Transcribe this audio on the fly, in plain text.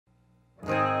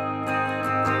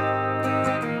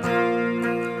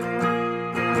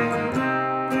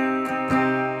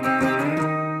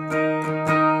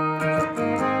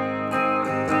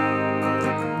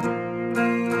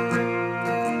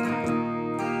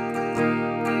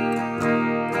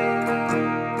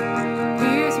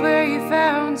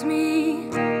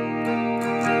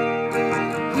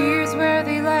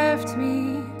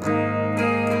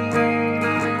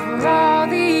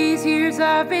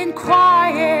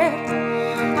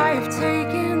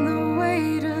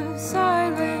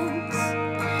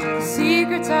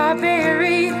I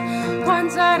buried,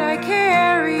 ones that I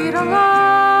carried alone.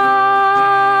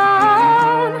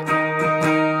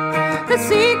 The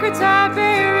secrets I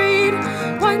buried,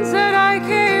 ones that I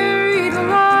carried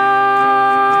alone.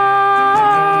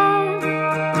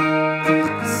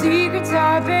 The secrets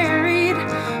I buried,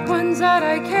 ones that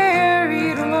I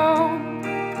carried alone.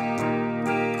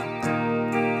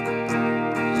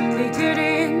 They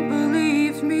didn't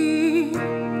believe me,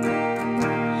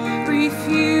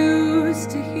 refused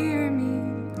to hear me,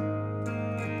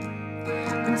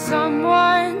 and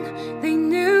someone they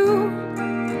knew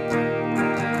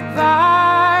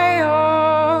violated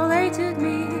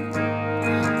me.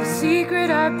 The secret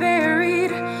I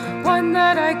buried, one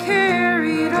that I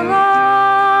carried alone.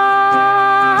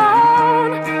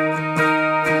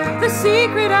 The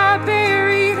secret I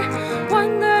buried,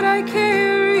 one that I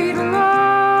carried alone.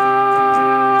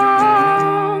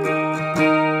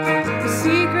 The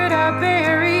secret I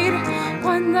buried,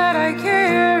 one that I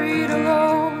carried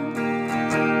alone.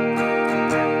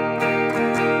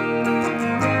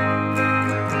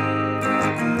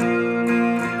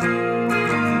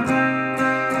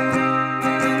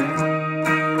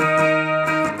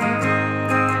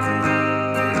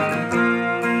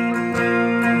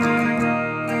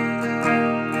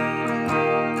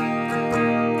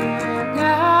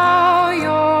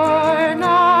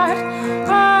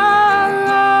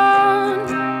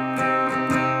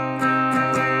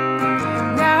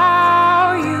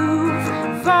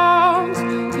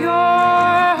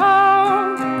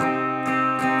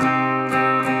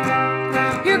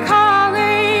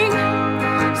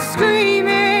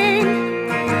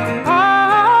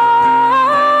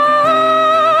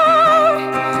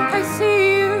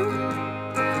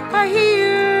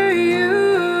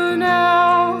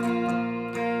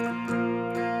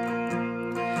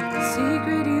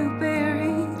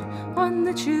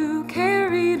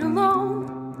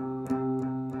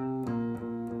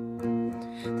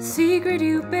 Secret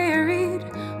you buried,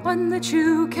 one that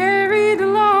you carried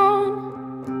alone.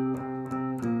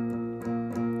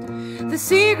 The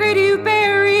secret you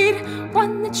buried,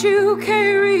 one that you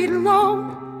carried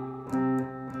alone.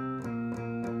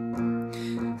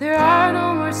 There are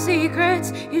no more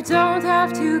secrets, you don't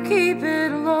have to keep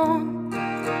it alone.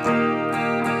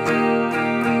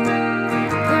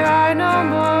 There are no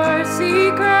more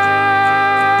secrets,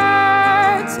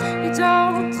 you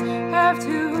don't have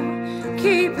to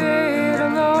keep it